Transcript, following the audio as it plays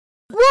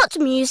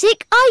What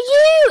music are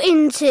you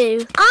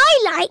into?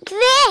 I like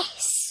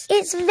this.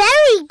 It's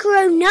very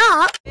grown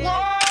up.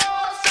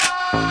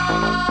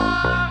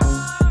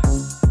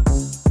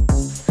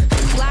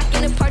 Black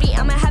in the party,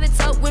 I'ma have it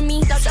up with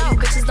me. So you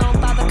bitches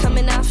don't bother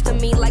coming after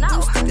me. Like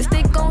you stick, the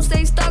stick gon'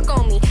 stay stuck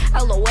on me.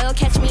 LOL,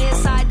 catch me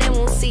inside, then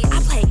we'll see.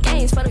 I play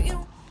games, but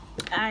you.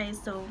 Alright,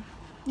 so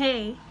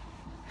hey.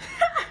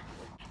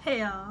 Hey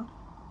y'all.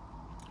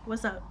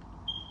 What's up?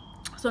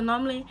 So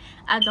normally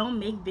I don't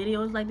make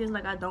videos like this,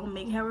 like I don't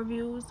make hair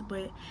reviews,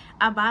 but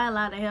I buy a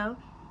lot of hair,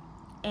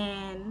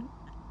 and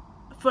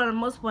for the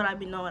most part I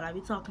be knowing what I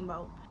be talking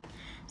about.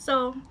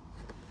 So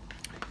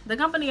the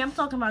company I'm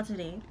talking about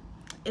today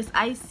is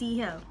Isee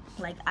hair,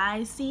 like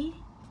Isee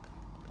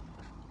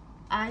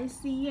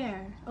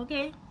hair,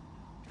 okay?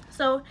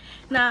 So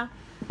now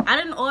I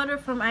didn't order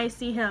from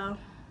Isee hair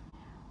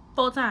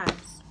 4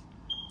 times,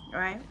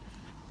 right?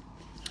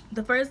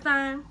 The first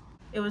time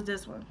it was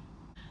this one.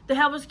 The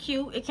hair was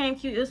cute. It came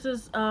cute. This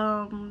is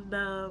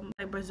the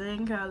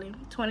Brazilian curly,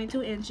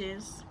 22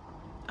 inches.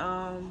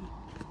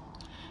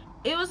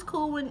 It was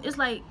cool when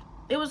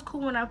it was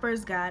cool when I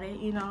first got it,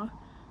 you know.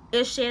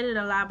 It shedded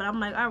a lot, but I'm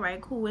like, all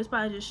right, cool. It's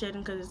probably just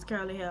shedding because it's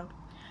curly hair.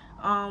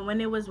 When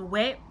it was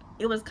wet,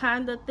 it was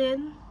kind of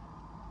thin,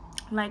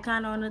 like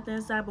kind of on the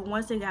thin side. But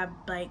once it got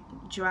like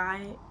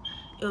dry,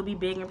 it would be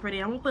big and pretty.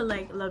 I'm gonna put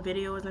like little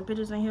videos and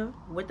pictures in here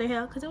with the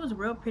hair because it was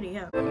real pretty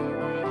hair.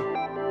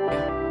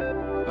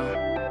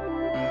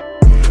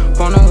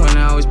 Wanna win,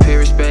 I always pay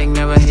respect,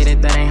 never hit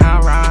it, that ain't how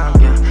I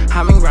ride, yeah.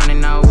 I've been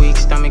grinding all week,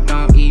 stomach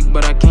don't eat,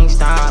 but I can't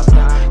stop,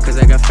 cause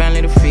I got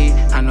family to feed.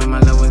 I know my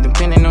love was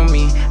depending on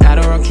me.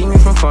 Adderall keep me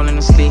from falling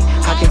asleep.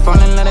 I can fall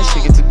and let that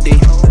shit get too deep.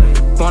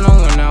 Wanna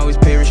win, I always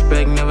pay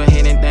respect, never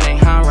hit it, that ain't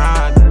how I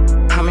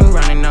ride. I've been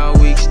grinding all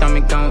week,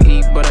 stomach don't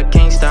eat, but I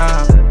can't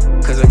stop,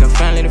 cause I got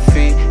family to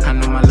feed. I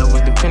know my love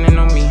was depending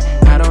on me.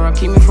 Adderall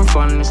keep me from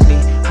falling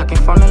asleep. I can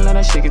fall and let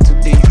that shit get too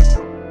deep.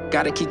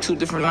 Gotta keep 2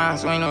 different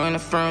lines, ain't no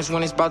interference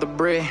when it's about the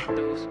bread.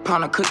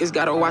 Pound of cookies,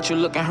 gotta watch you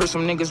look and hurt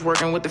some niggas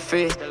working with the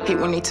fed. Hate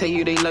when they tell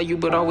you they love you,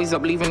 but always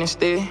up leaving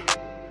instead.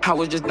 I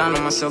was just down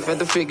on myself, had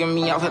to figure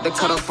me out, had to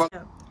cut off.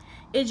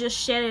 It just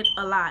shedded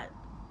a lot.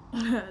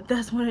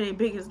 That's one of the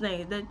biggest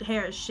things. The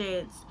hair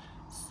sheds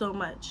so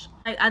much.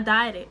 Like I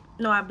dyed it.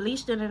 No, I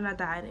bleached it and I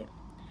dyed it.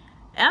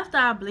 After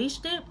I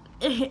bleached it,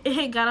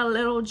 it got a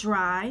little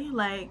dry.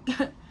 Like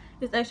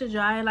it's extra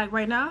dry. Like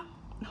right now.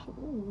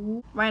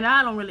 Ooh. Right now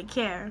I don't really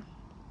care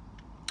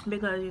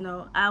because you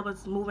know I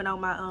was moving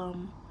out my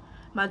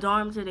my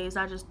dorm today,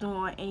 so I just threw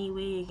on any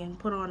wig and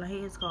put on a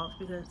headscarf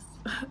because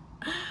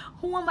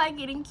who am I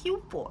getting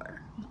cute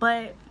for?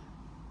 But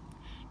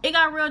it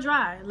got real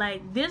dry.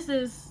 Like this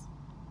is,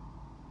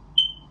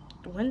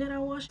 when did I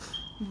wash?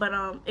 But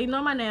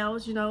ignore my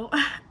nails, you know.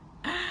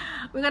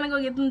 We're gonna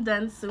go get them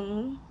done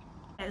soon.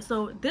 And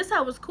so this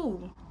hair was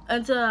cool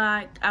until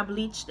I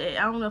bleached it.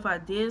 I don't know if I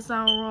did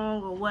something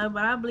wrong or what,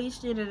 but I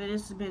bleached it and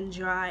it's been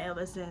dry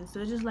ever since. So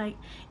it's just like,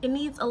 it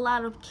needs a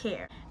lot of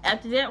care.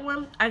 After that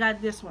one, I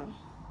got this one.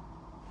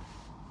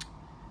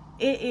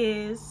 It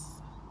is,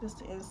 this is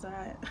the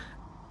inside.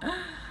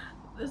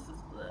 This is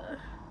the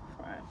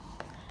front.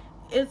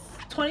 It's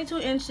 22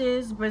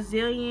 inches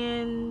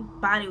Brazilian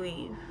body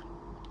wave.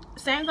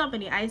 Same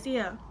company, Isee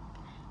hair.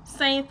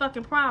 Same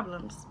fucking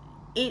problems.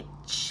 It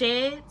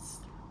sheds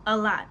a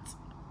lot.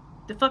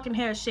 The fucking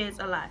hair sheds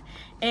a lot,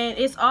 and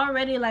it's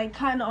already like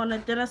kind of on the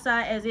thinner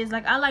side as is.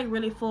 Like I like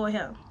really full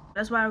hair,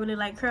 that's why I really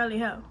like curly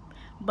hair.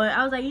 But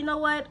I was like, you know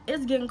what,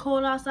 it's getting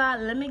cold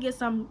outside, let me get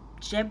some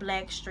jet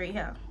black straight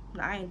hair.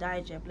 Now, I ain't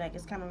dyed jet black,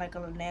 it's kind of like a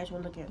natural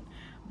looking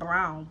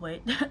brown,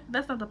 but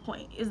that's not the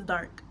point, it's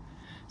dark.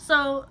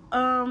 So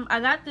I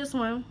got this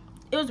one.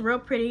 It was real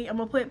pretty. I'm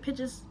gonna put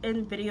pictures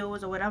and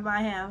videos or whatever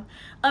I have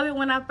of it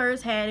when I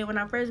first had it. When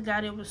I first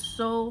got it, it was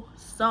so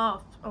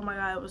soft. Oh my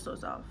god, it was so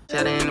soft.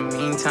 In the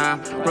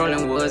meantime,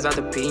 rolling woods out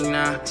the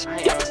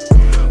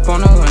P9.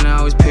 Wanna win, I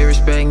always pay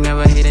respect,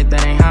 never hit it,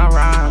 that ain't how I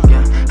ride,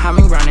 yeah. I've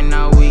been grinding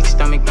all week,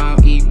 stomach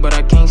don't eat, but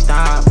I can't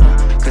stop,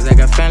 cause I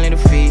got family to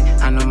feed.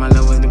 I know my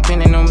love was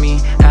depending on me.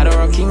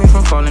 Adderall keep me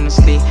from falling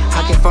asleep.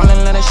 I can fall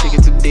and let that shit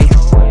get too deep.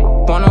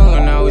 Wanna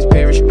win, I always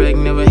pay respect,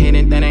 never hit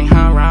it, that ain't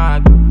how I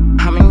ride.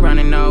 I've been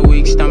grinding all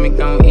week, stomach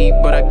don't eat,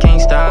 but I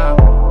can't stop,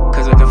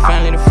 cause I got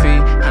family to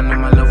feed. I know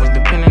my love was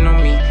depending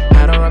on me.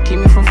 Adderall keep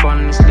me from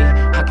falling asleep.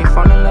 I can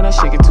fall and let that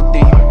shit get too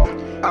deep.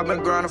 I've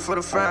been grinding for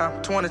the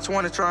fam,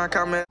 2020 trying to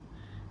comment.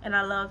 And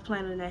I love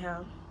playing in that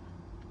hair.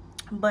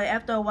 But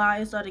after a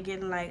while, it started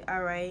getting like,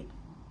 alright,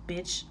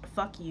 bitch,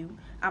 fuck you,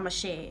 I'm a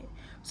shed.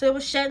 So it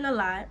was shedding a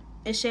lot.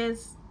 It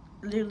sheds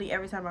literally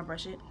every time I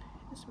brush it.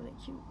 It's really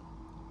cute.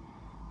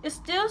 It's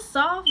still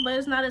soft, but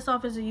it's not as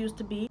soft as it used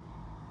to be.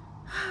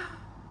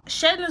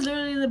 Shedding is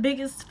literally the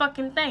biggest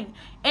fucking thing.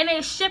 And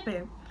they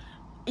shipping.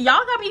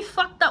 Y'all got me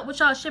fucked up with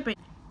y'all shipping.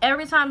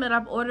 Every time that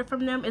I've ordered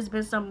from them, it's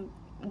been some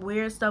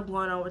weird stuff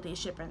going on with their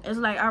shipping. It's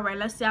like, alright,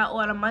 let's say I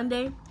order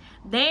Monday.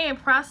 They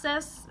ain't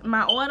process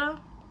my order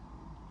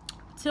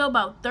till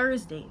about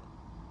Thursday,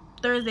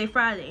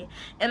 Friday.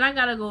 And I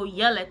gotta go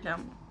yell at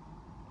them.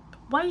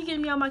 Why you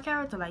getting me on my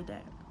character like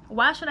that?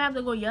 Why should I have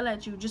to go yell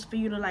at you just for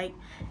you to like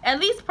at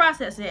least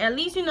process it? At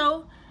least, you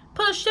know,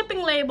 put a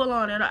shipping label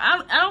on it.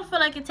 I don't feel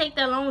like it take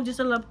that long just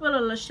to put a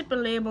little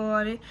shipping label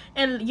on it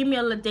and give me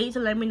a little date to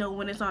let me know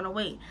when it's on the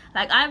way.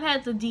 Like, I've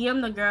had to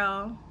DM the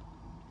girl.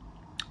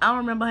 I don't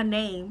remember her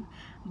name,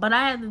 but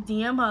I had to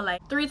DM her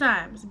like 3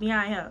 times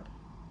behind her.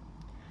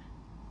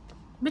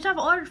 Bitch, I've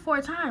ordered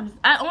 4 times.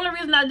 The only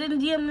reason I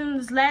didn't DM them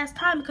this last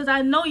time because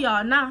I know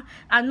y'all now.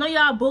 I know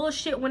y'all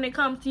bullshit when it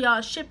comes to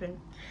y'all shipping.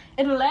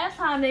 And the last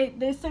time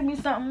they sent me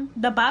something,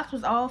 the box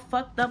was all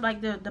fucked up,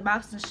 like the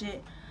box and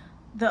shit.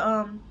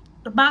 The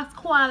box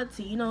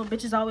quality, you know,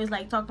 bitches always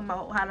like talking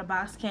about how the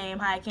box came,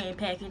 how it came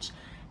packaged.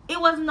 It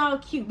wasn't all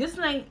cute. This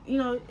like, you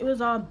know, it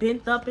was all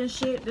bent up and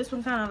shit. This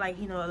one kind of like,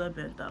 you know, a little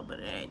bent up, but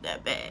it ain't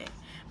that bad.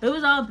 But it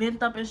was all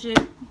bent up and shit.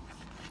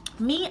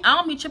 Me, I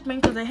don't be tripping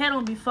because the head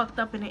don't be fucked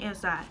up in the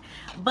inside.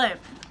 But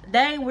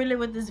that ain't really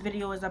what this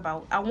video is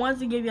about. I wanted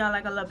to give y'all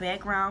like a little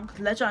background,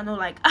 let y'all know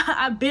like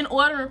I've been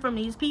ordering from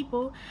these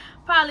people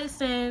probably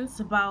since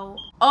about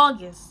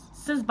August.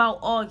 Since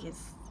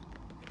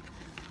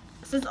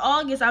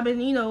August I've been,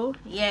 you know,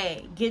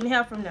 yeah, getting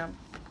help from them.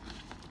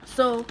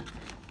 So,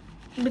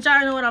 but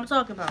y'all know what I'm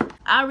talking about.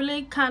 I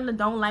really kind of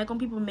don't like when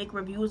people make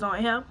reviews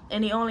on hair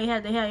and they only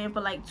had the hair in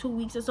for like 2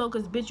 weeks or so,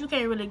 because bitch, you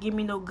can't really give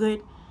me no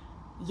good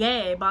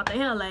about the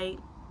hair. Like,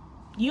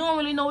 you don't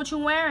really know what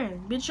you're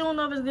wearing, bitch. You don't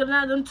know if it's good or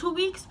not. Them 2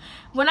 weeks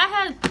when I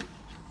had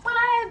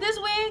this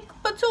wig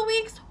for 2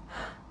 weeks,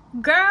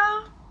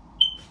 girl,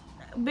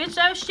 bitch,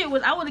 that shit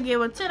was, I would have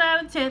gave it a 10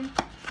 out of 10.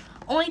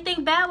 Only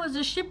thing bad was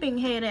the shipping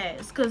head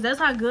ass, because that's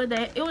how good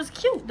that it was.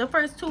 Cute the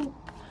first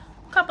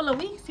couple of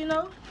weeks, you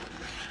know.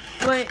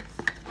 But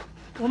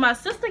when my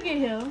sister get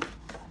here,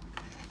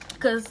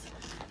 because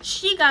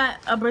she got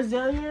a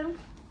Brazilian,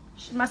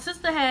 my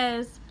sister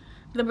has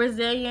the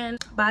Brazilian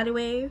body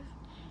wave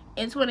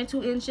in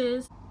 22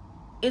 inches.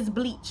 It's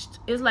bleached.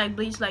 It's like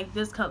bleached like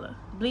this color.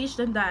 Bleached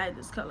and dyed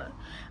this color.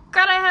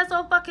 Girl, that hair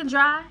so fucking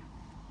dry.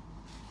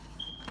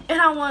 And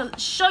I want to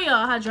show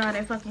y'all how dry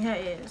that fucking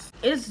hair is.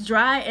 It's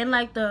dry and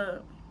like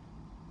the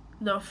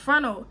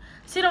frontal.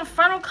 See them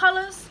frontal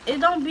colors? It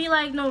don't be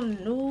like no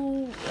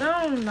new.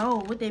 I don't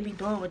know what they be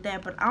doing with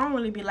that, but I don't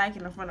really be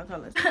liking the frontal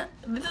colors.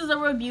 This is a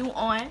review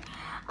on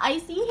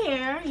Isee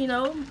hair. You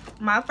know,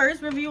 my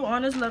first review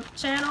on this little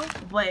channel,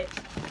 but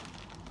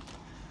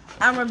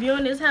I'm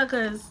reviewing this hair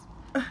because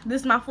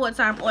this is my 4th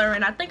time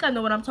ordering. I think I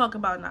know what I'm talking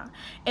about now.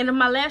 And if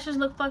my lashes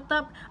look fucked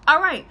up,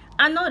 alright,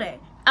 I know that.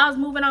 I was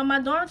moving out my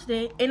dorm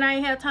today and I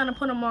ain't had time to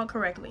put them on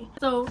correctly.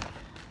 So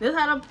this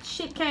how the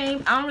shit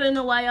came. I don't really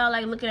know why y'all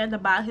like looking at the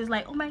box. It's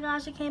like, oh my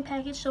gosh, it came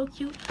packaged so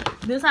cute.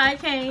 This how it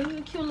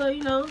came. Cute little,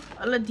 you know,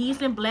 a little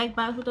decent black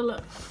box with a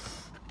little,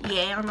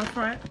 yeah, on the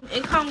front.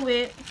 It come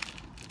with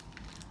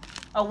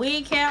a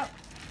wig cap.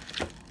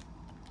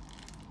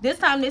 This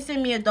time they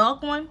sent me a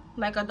dark one,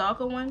 like a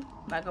darker one,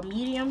 like a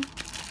medium.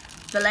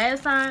 The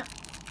last time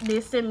they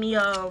sent me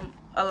a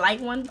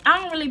light one. I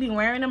don't really be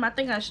wearing them. I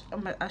think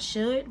I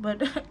should,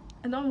 but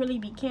I don't really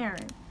be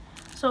caring.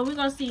 So we're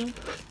gonna see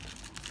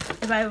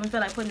if I even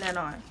feel like putting that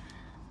on.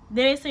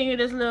 Then they send you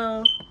this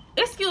little,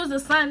 excuse the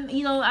sun,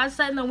 you know, I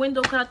sat in the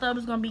window because I thought it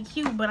was gonna be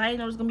cute, but I didn't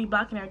know it was gonna be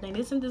blocking everything.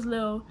 They sent this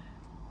little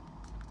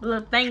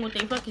thing with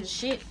their fucking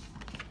shit.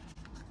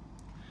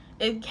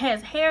 It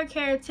has hair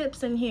care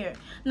tips in here.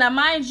 Now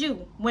mind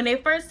you, when they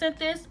first sent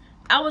this,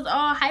 I was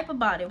all hype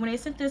about it. When they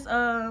sent this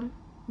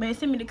when they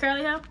sent me the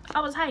curly hair, I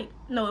was hype.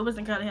 No, it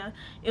wasn't curly hair.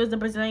 It was the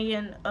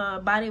Brazilian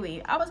body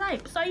wave. I was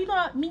hype. So you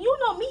know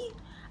me.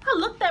 I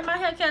looked at my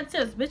hair care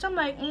tips, bitch. I'm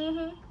like,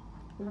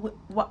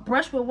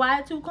 brush with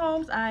wide tooth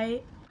combs.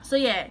 Alright. So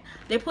yeah,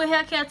 they put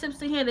hair care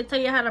tips in here. They tell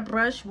you how to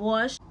brush,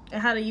 wash,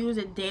 and how to use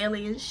it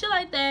daily and shit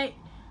like that.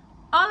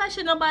 All that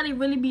shit nobody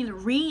really be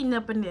reading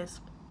up in this.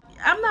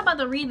 I'm not about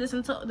to read this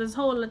until this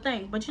whole little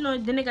thing. But you know,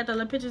 then they got the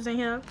little pictures in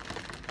here.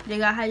 They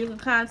got how you can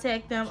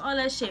contact them, all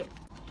that shit.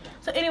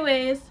 So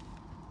anyways,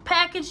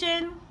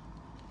 packaging,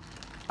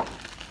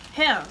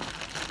 hair.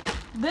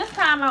 This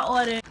time I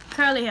ordered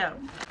curly hair.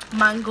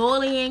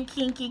 Mongolian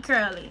kinky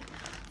curly.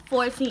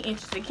 14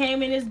 inches. It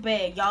came in this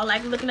bag. Y'all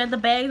like looking at the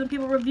bags and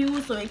people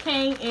reviews, so it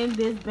came in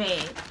this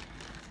bag.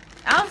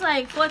 I was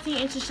like, 14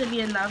 inches should be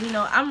enough. You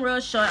know, I'm real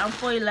short. I'm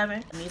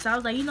 4'11". So I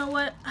was like, you know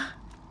what?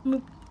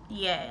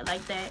 Yeah,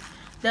 like that.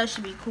 That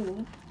should be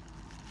cool.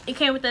 It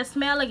came with that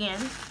smell again.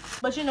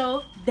 But, you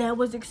know, that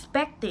was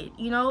expected.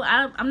 You know,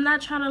 I'm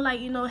not trying to, like,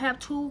 you know, have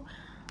too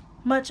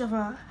much of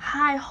a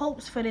high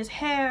hopes for this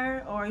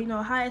hair. Or, you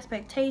know, high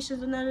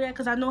expectations and none of that.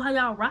 Because I know how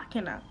y'all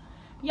rocking now.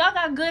 Y'all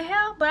got good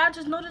hair, but I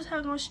just know this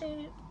hair gonna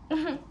shed.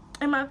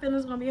 And my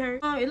feelings gonna be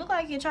hurt. It looked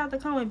like it tried to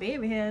come with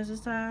baby hairs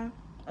this time.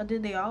 Or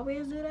did they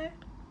always do that?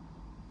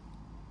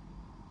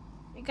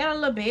 It got a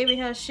little baby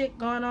hair shit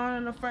going on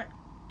in the front.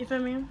 You feel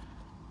me?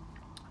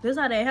 This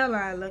how that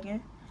hairline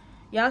looking.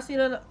 Y'all see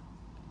the...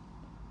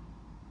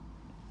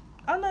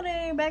 I know they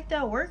ain't back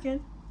there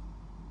working.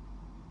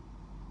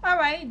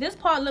 Alright, this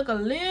part look a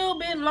little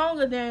bit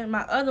longer than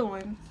my other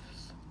one.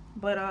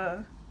 But,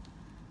 I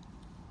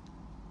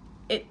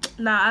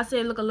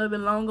said look a little bit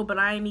longer, but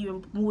I ain't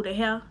even moved the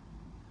hair.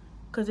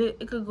 because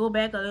it could go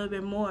back a little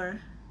bit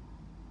more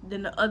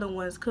than the other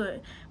ones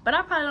could. But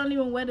I probably don't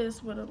even wear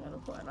this with another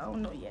part. I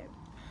don't know yet.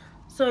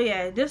 So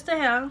yeah, this the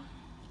hair.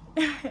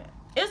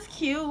 It's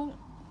cute.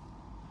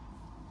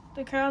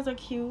 The curls are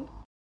cute.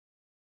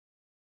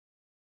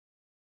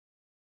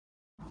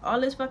 All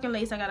this fucking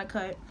lace I gotta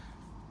cut.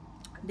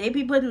 They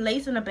be putting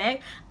lace in the back.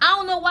 I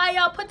don't know why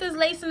y'all put this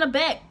lace in the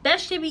back. That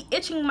shit be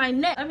itching my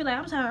neck. I be like,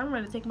 I'm tired. I'm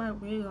ready to take my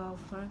wig off.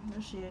 Fuck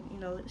that shit. You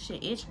know,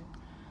 shit itching.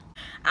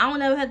 I don't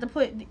ever have to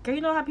put.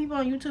 You know how people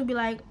on YouTube be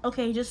like,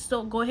 okay, just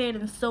go ahead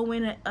and sew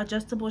in an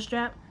adjustable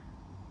strap.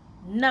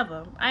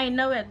 Never. I ain't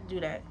never had to do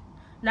that.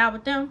 Now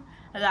with them,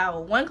 I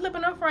got 1 clip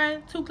in the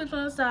front, 2 clips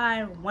on the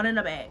side, 1 in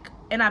the back,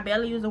 and I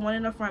barely use the 1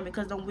 in the front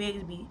because the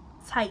wigs be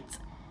tight.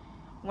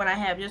 When I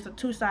have just the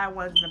 2 side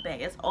ones in the back.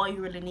 That's all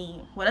you really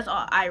need. Well, that's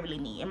all I really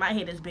need. And my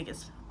head is big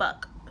as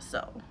fuck.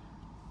 So,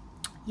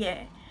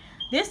 yeah.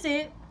 This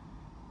it.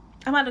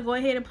 I'm about to go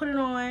ahead and put it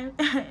on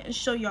and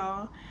show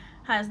y'all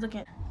how it's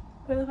looking.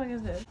 What the fuck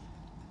is this?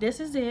 This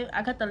is it.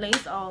 I got the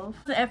lace off.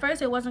 So at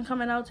first, it wasn't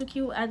coming out too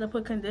cute. I had to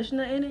put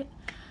conditioner in it.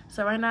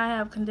 So right now, I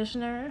have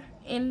conditioner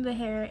in the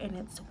hair and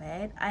it's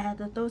wet. I had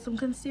to throw some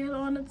concealer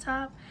on the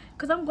top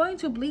because I'm going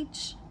to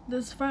bleach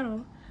this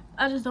frontal.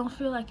 I just don't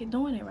feel like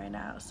doing it right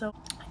now. So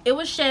it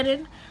was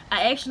shedding.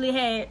 I actually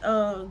had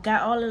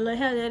got all the little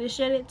hair that it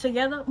shedded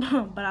together,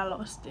 but I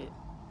lost it.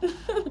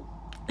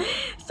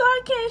 So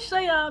I can't show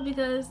y'all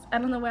because I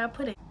don't know where I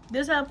put it.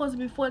 This hair is supposed to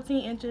be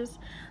 14 inches.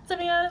 To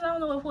be honest, I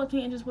don't know what 14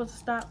 inches is supposed to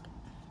stop.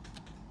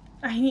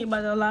 I ain't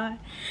about to lie.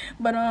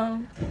 But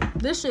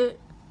this shit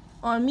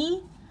on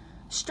me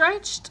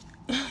stretched,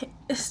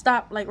 it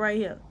stopped like right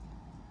here.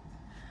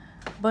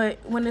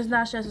 But when it's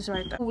not stretched, it's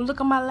right there. Ooh, look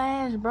at my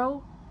lash,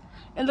 bro.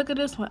 And look at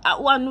this one.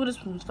 I knew this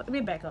one was. Let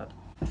me back up.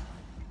 I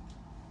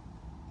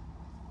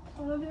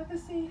don't know if y'all can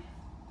see.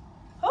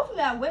 Hopefully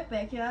I wet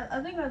back here.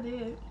 I think I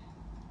did.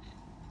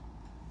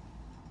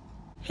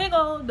 Here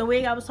go the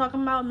wig I was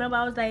talking about. Remember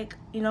I was like,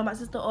 you know, my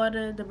sister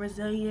ordered the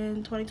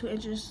Brazilian 22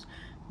 inches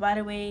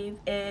body wave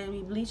and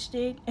we bleached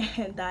it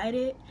and dyed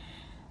it.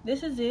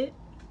 This is it.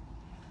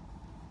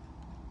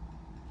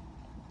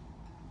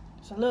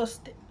 It's a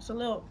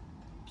little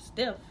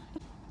stiff.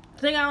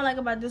 The thing I don't like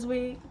about this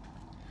wig,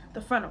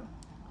 the frontal.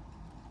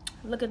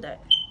 Look at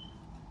that.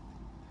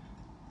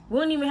 We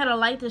don't even have a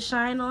light to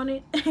shine on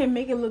it and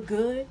make it look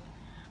good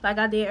like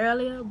I did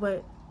earlier,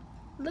 but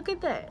look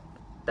at that.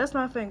 That's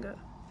my finger.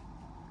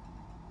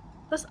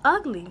 That's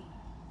ugly.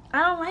 I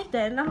don't like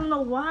that, and I don't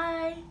know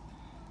why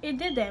it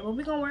did that, but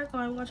we're gonna work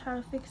on it. We're gonna try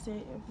to fix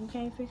it. If we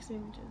can't fix it,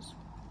 we just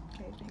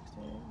can't fix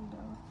it, you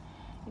know.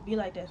 It be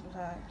like that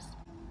sometimes.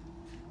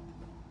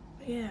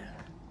 But yeah.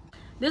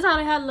 This is how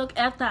the hair look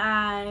after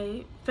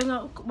I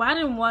well, I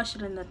didn't wash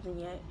it or nothing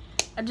yet.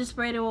 I just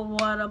sprayed it with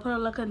water, put a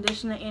little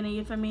conditioner in it,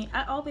 you feel me?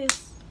 I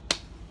always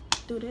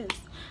do this.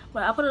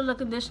 But I put a little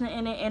conditioner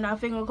in it and I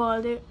finger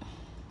coiled it.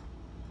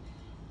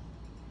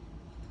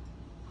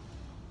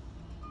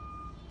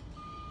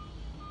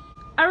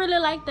 I really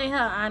like the hair,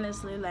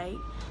 honestly. Like,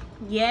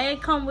 yeah,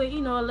 it come with, you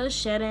know, a little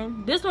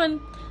shedding. This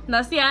one,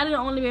 now see, I didn't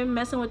only been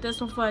messing with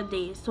this one for a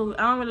day, so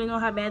I don't really know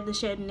how bad the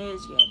shedding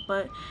is yet.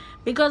 But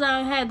because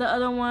I had the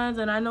other ones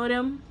and I know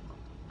them,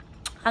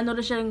 I know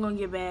the shedding gonna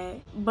get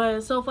bad.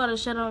 But so far the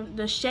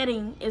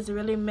shedding is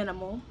really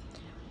minimal.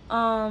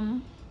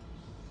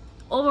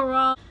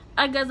 Overall,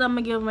 I guess I'm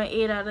gonna give them an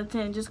 8 out of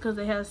 10 just because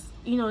it has,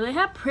 you know, they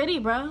have pretty,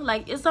 bro.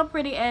 Like, it's some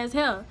pretty ass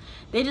hair.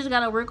 They just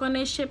gotta work on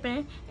their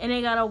shipping and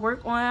they gotta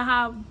work on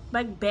how,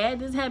 like, bad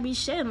this hair be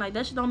shedding. Like,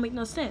 that shit don't make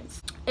no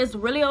sense. It's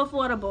really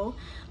affordable.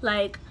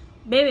 Like,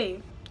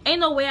 baby, ain't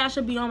no way I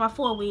should be on my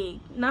 4th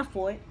wig. Not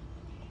 4th.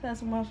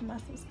 That's one for my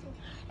sister.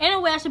 Ain't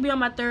no way I should be on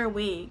my 3rd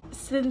wig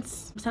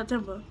since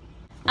September.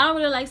 I don't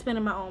really like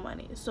spending my own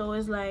money. So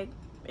it's like,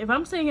 if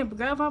I'm sitting here,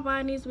 girl, if I'm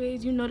buying these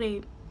wigs, you know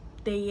they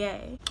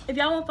yay. If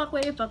y'all won't fuck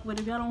with it, fuck with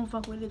it. If y'all don't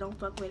fuck with it, don't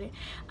fuck with it.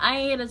 I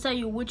ain't here to tell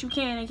you what you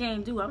can and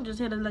can't do. I'm just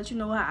here to let you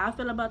know how I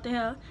feel about the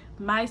hair,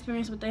 my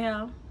experience with the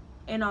hair,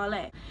 and all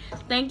that.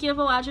 Thank you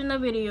for watching the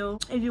video.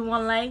 If you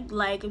want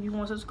like. If you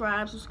want to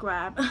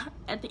subscribe.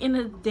 At the end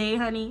of the day,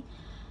 honey,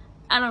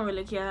 I don't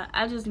really care.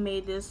 I just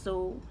made this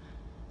so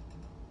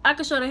I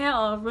could show the hair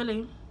off,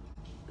 really.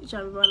 You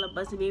trying to run a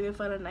busty baby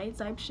for the night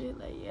type shit?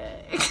 Like,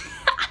 yeah.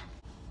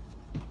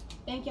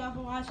 Thank y'all for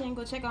watching.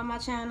 Go check out my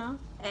channel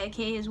at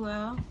K as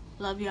well.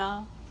 Love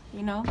y'all.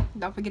 You know,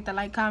 don't forget to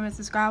like, comment,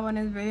 subscribe on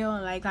this video,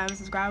 and like, comment,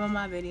 subscribe on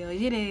my videos.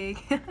 You dig?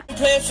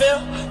 Play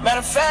fair. Matter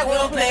of fact, we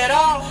don't play at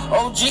all.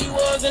 OG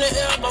was in the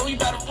air, but we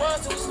better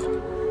run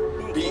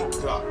some beat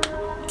clock.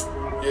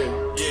 Yeah.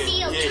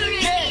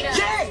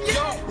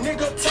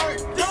 Nigga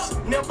turned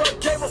up, never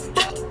gave a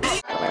fuck.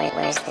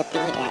 Where's the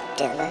beat at,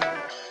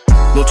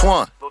 Dilla? Lil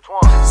Twan.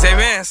 Say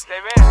Vance.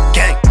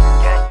 Gang.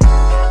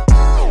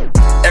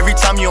 Every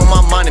time you on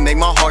my mind, it make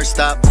my heart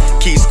stop.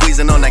 Keep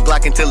squeezing on that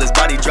Glock until his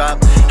body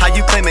drop. How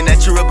you claiming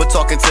that you're but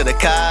talking to the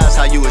cops?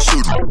 How you a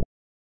shooter?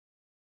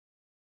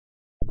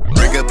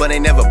 Trigger, but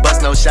ain't never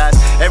bust no shots.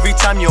 Every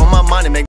time you on my mind, it make